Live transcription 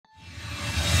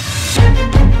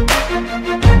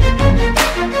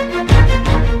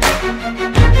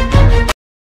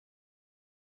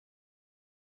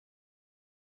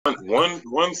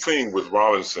one thing with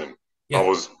Robinson, I Yeah.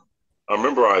 was I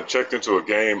remember I checked into a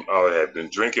game. I had been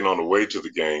drinking on the way to the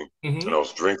game, and I Hmm.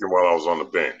 was drinking while I was on the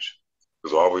bench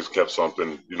because I always kept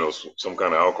something, some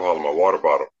kind of alcohol in my water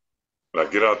bottle. And I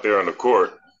get out there on the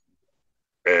court,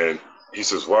 and he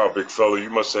says, "Wow, big fella, you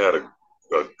must have had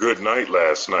a good night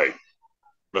last night."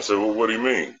 And I said, "Well, what do you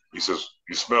mean?" He says,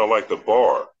 "You smell like the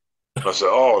bar." And I said,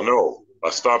 "Oh no,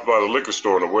 I stopped by the liquor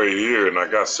store on the way here, and I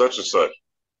got such and such,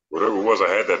 whatever it was I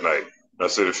had that night." And I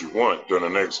said, "If you want, during the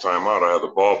next time out, I have the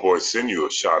ball boy send you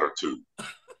a shot or two."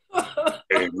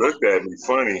 And he looked at me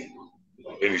funny,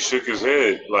 and he shook his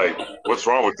head like, "What's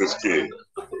wrong with this kid?"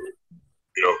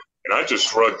 You know. And I just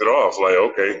shrugged it off, like,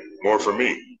 "Okay, more for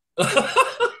me."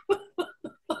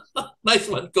 Nice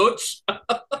one, coach.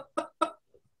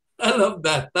 I love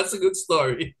that. That's a good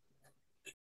story.